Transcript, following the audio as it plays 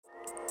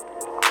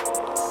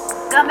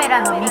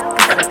Gameraのミッ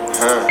クス。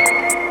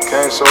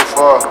Came so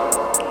far.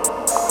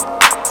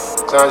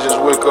 Sometimes just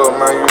wake up,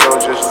 man, you know,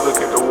 just look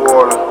at the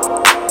water.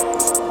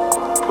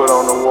 Put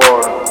on the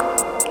water.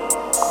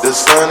 The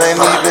sun ain't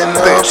even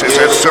up. This is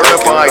a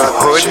certified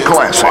hood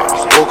classic.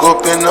 Woke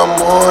up in the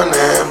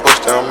morning,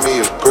 bust down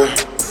me a brick.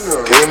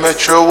 Gave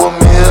Metro $1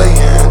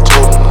 million,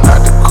 told him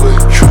not to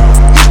quit.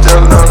 He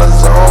still on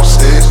his own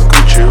 6,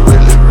 Gucci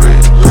really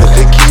rich.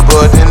 They keep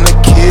her in the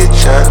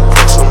kitchen.